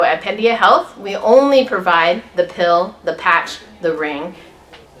At Pandia Health, we only provide the pill, the patch, the ring.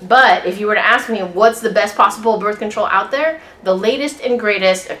 But if you were to ask me what's the best possible birth control out there, the latest and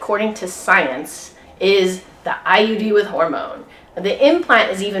greatest, according to science, is the IUD with hormone. The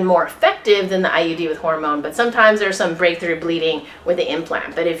implant is even more effective than the IUD with hormone, but sometimes there's some breakthrough bleeding with the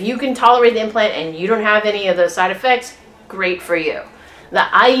implant. But if you can tolerate the implant and you don't have any of those side effects, great for you. The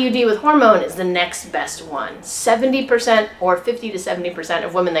IUD with hormone is the next best one. 70% or 50 to 70%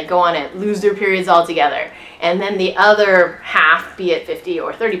 of women that go on it lose their periods altogether. And then the other half, be it 50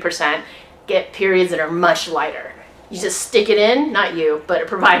 or 30%, get periods that are much lighter. You just stick it in, not you, but a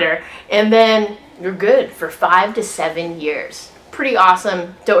provider, and then you're good for 5 to 7 years. Pretty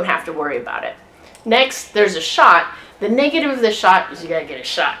awesome, don't have to worry about it. Next, there's a shot. The negative of the shot is you gotta get a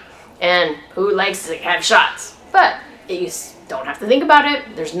shot. And who likes to have shots? But you don't have to think about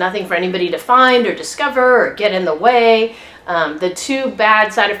it. There's nothing for anybody to find or discover or get in the way. The two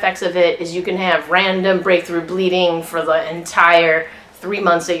bad side effects of it is you can have random breakthrough bleeding for the entire 3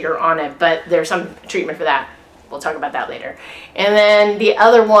 months that you're on it, but there's some treatment for that. We'll talk about that later. And then the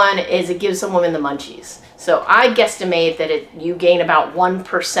other one is it gives some women the munchies. So I guesstimate that you gain about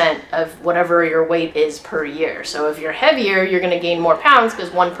 1% of whatever your weight is per year. So if you're heavier, you're going to gain more pounds because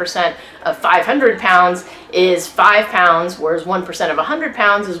 1% of 500 pounds is 5 pounds, whereas 1% of 100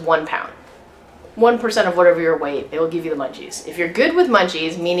 pounds is 1 pound. 1% of whatever your weight, it will give you the munchies. If you're good with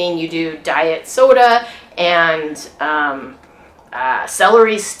munchies, meaning you do diet soda and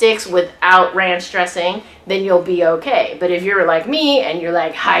celery sticks without ranch dressing, then you'll be okay. But if you're like me and you're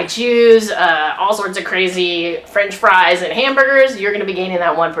like high chews, all sorts of crazy French fries and hamburgers, you're going to be gaining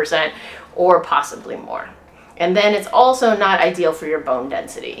that 1% or possibly more. And then it's also not ideal for your bone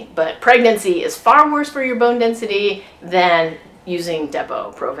density. But pregnancy is far worse for your bone density than using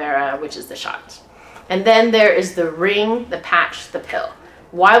Depo-Provera, which is the shot. And then there is the ring, the patch, the pill.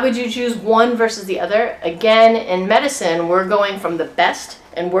 Why would you choose one versus the other? Again, in medicine, we're going from the best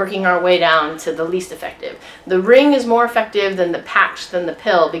and working our way down to the least effective. The ring is more effective than the patch, than the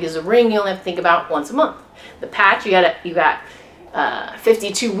pill, because the ring you only have to think about once a month. The patch, you got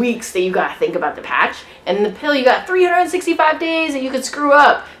 52 weeks that you got to think about the patch, and the pill, you got 365 days that you could screw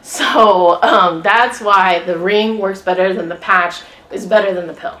up. So that's why the ring works better than the patch, is better than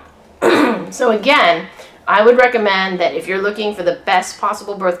the pill. So again, I would recommend that if you're looking for the best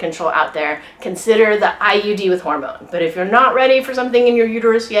possible birth control out there, consider the IUD with hormone. But if you're not ready for something in your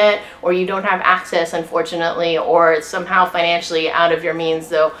uterus yet, or you don't have access, unfortunately, or it's somehow financially out of your means,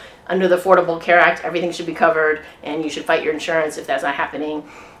 though under the Affordable Care Act, everything should be covered, and you should fight your insurance if that's not happening,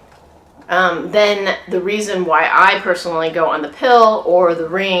 then the reason why I personally go on the pill or the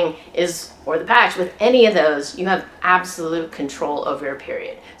ring is, or the patch, with any of those, you have absolute control over your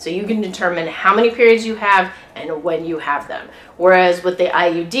period. So you can determine how many periods you have and when you have them. Whereas with the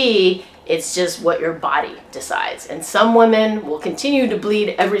IUD, it's just what your body decides. And some women will continue to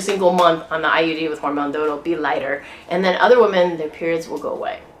bleed every single month on the IUD with hormone, though it'll be lighter. And then other women, their periods will go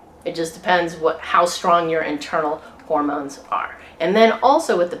away. It just depends how strong your internal hormones are. And then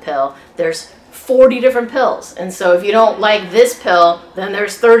also with the pill, there's 40 different pills. And so if you don't like this pill, then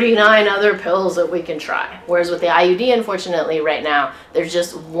there's 39 other pills that we can try. Whereas with the IUD, unfortunately, right now, there's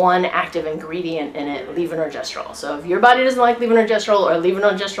just one active ingredient in it, levonorgestrel. So if your body doesn't like levonorgestrel, or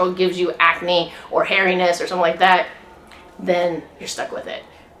levonorgestrel gives you acne or hairiness or something like that, then you're stuck with it.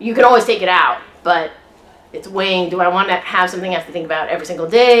 You can always take it out, but it's weighing, do I want to have something I have to think about every single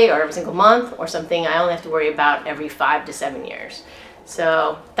day or every single month, or something I only have to worry about every 5 to 7 years?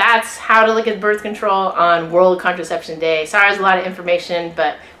 So that's how to look at birth control on World Contraception Day. Sorry, there's a lot of information,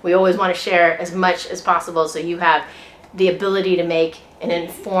 but we always want to share as much as possible so you have the ability to make an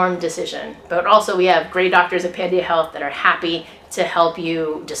informed decision. But also we have great doctors at Pandia Health that are happy to help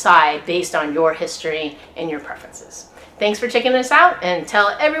you decide based on your history and your preferences. Thanks for checking us out, and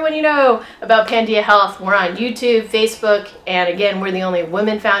tell everyone you know about Pandia Health. We're on YouTube, Facebook, and again, we're the only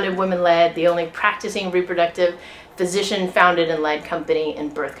women-founded, women-led, the only practicing reproductive physician-founded and led company in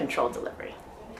birth control delivery.